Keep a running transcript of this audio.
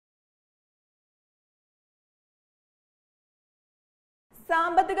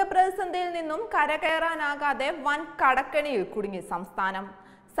സാമ്പത്തിക പ്രതിസന്ധിയിൽ നിന്നും കരകയറാനാകാതെ വൻ കടക്കെണിയിൽ കുടുങ്ങി സംസ്ഥാനം.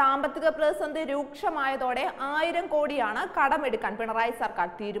 സാമ്പത്തിക പ്രതിസന്ധി രൂക്ഷമായതോടെ 1000 കോടിയാണ് കടമെടുക്കാൻ പിണറായി സർക്കാർ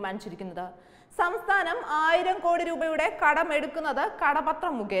തീരുമാനിച്ചിരിക്കുന്നത്. സംസ്ഥാനം 1000 കോടി രൂപയുടെ കടമെടുക്കുന്നത്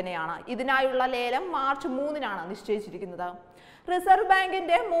കടപത്രം മുഖേനയാണ്. ഇതിനായുള്ള ലേലം മാർച്ച് 3-നാണ് നിശ്ചയിച്ചിരിക്കുന്നത്. റിസർവ്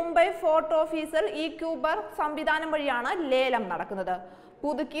ബാങ്കിന്റെ മുംബൈ ഫോർട്ട് ഓഫീസിൽ ഈ ക്യൂബർ സംവിധാനം വഴിയാണ് ലേലം നടക്കുന്നത്.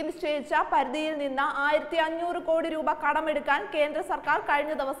 പുതുക്കി നിശ്ചയിച്ച പരിധിയിൽ നിന്ന് 1500 കോടി രൂപ കടമെടുക്കാൻ കേന്ദ്ര സർക്കാർ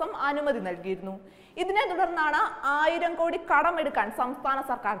കഴിഞ്ഞ ദിവസം അനുമതി നൽകിയിരുന്നു. ഇതിനെ തുടർന്നാണ് 1000 കോടി കടമെടുക്കാൻ സംസ്ഥാന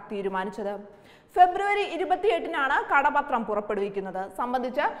സർക്കാർ തീരുമാനിച്ചത്. ഫെബ്രുവരി 28-നാണ് കടപത്രം പുറപ്പെടുവിക്കുന്നത്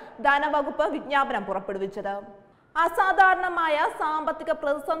സംബന്ധിച്ച് ധനവകുപ്പ് വിജ്ഞാപനം പുറപ്പെടുവിച്ചത്. അസാധാരണമായ സാമ്പത്തിക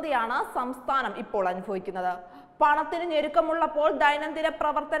പ്രതിസന്ധിയാണ് സംസ്ഥാനം ഇപ്പോൾ അനുഭവിക്കുന്നത്. പണത്തിന് ഞെരുക്കമുള്ളപ്പോൾ ദൈനംദിന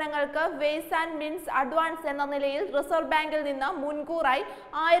പ്രവർത്തനങ്ങൾക്ക് വെയ്സ് ആൻഡ് മീൻസ് അഡ്വാൻസ് എന്ന നിലയിൽ റിസർവ് ബാങ്കിൽ നിന്ന് മുൻകൂറായി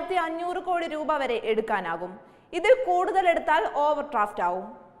 1500 കോടി രൂപ വരെ എടുക്കാനാകും. ഇതിൽ കൂടുതൽ എടുത്താൽ ഓവർ ഡ്രാഫ്റ്റ് ആവും.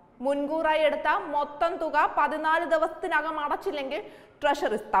 മുൻകൂറായി എടുത്ത മൊത്തം തുക 14 ദിവസത്തിനകം അടച്ചില്ലെങ്കിൽ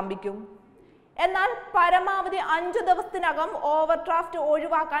ട്രഷറി സ്തംഭിക്കും. എന്നാൽ പരമാവധി 5 ദിവസത്തിനകം ഓവർ ഡ്രാഫ്റ്റ്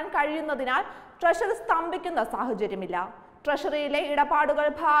ഒഴിവാക്കാൻ കഴിയുന്നതിനാൽ ട്രഷറി സ്തംഭിക്കുന്ന സാഹചര്യമില്ല. ട്രഷറിയിലെ ഇടപാടുകൾ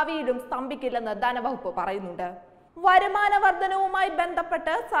ഭാവിയിലും സ്തംഭിക്കില്ലെന്ന് ധനവകുപ്പ് പറയുന്നുണ്ട്. വരുമാന വർധനവുമായി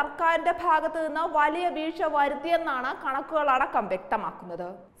ബന്ധപ്പെട്ട് സർക്കാരിന്റെ ഭാഗത്ത് നിന്ന് വലിയ വീഴ്ച വരുത്തിയെന്നാണ് കണക്കുകൾ അടക്കം വ്യക്തമാക്കുന്നത്.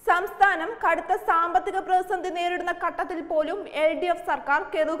 സംസ്ഥാനം കടുത്ത സാമ്പത്തിക പ്രതിസന്ധി നേരിടുന്ന ഘട്ടത്തിൽ പോലും LDF സർക്കാർ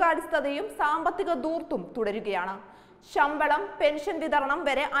കെടുകാര്യസ്ഥതയും സാമ്പത്തിക ധൂർത്തും തുടരുകയാണ്. ശമ്പളം, പെൻഷൻ വിതരണം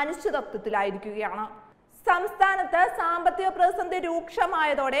വരെ അനിശ്ചിതത്വത്തിലായിരിക്കുകയാണ്. സംസ്ഥാനത്ത് സാമ്പത്തിക പ്രതിസന്ധി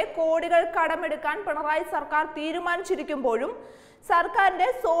രൂക്ഷമായതോടെ കോടികൾ കടമെടുക്കാൻ പിണറായി സർക്കാർ തീരുമാനിച്ചിരിക്കുമ്പോഴും സർക്കാരിന്റെ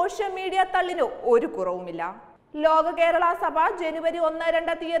സോഷ്യൽ മീഡിയ തള്ളിന് ഒരു കുറവുമില്ല. ലോക കേരള സഭ ജനുവരി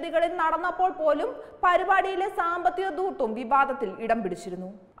 1-2 തീയതികളിൽ നടന്നപ്പോൾ പോലും പരിപാടിയിലെ സാമ്പത്തിക ധൂർത്തും വിവാദത്തിൽ ഇടം പിടിച്ചിരുന്നു.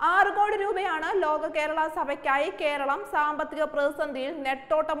 6 കോടി രൂപയാണ് ലോക കേരള സഭയ്ക്കായി കേരളം സാമ്പത്തിക പ്രതിസന്ധിയിൽ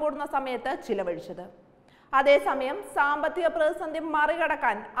നെട്ടോട്ടമോടുന്ന സമയത്ത് ചിലവഴിച്ചത്. അതേസമയം സാമ്പത്തിക പ്രതിസന്ധി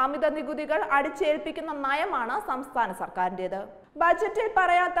മറികടക്കാൻ അമിത നികുതികൾ അടിച്ചേൽപ്പിക്കുന്ന നയമാണ് സംസ്ഥാന സർക്കാരിൻ്റെത്. ബജറ്റിൽ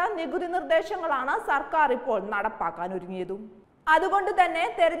പറയാത്ത നികുതി നിർദ്ദേശങ്ങളാണ് സർക്കാർ ഇപ്പോൾ നടപ്പാക്കാൻ ഒരുങ്ങിയതും. അതുകൊണ്ട് തന്നെ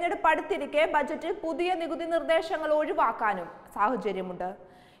തെരഞ്ഞെടുപ്പ് അടുത്തിരിക്കെ ബജറ്റിൽ പുതിയ നികുതി നിർദ്ദേശങ്ങൾ ഒഴിവാക്കാനും സാഹചര്യമുണ്ട്.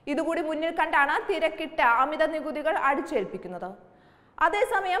 ഇതുകൂടി മുന്നിൽ കണ്ടാണ് തിരക്കിട്ട അമിത നികുതികൾ അടിച്ചേൽപ്പിക്കുന്നത്.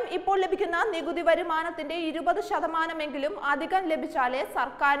 അതേസമയം ഇപ്പോൾ ലഭിക്കുന്ന നികുതി വരുമാനത്തിന്റെ 20% അധികം ലഭിച്ചാലേ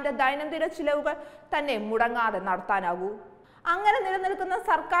സർക്കാരിന്റെ ദൈനംദിന ചിലവുകൾ തന്നെ മുടങ്ങാതെ നടത്താനാകൂ. അങ്ങനെ നിലനിൽക്കുന്ന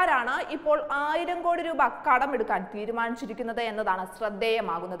സർക്കാരാണ് ഇപ്പോൾ 1000 കോടി രൂപ കടമെടുക്കാൻ തീരുമാനിച്ചിരിക്കുന്നത് എന്നതാണ്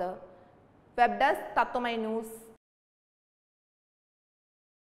ശ്രദ്ധേയമാകുന്നത്. വെബ് ഡെസ്ക് തത്വമൈ ന്യൂസ്.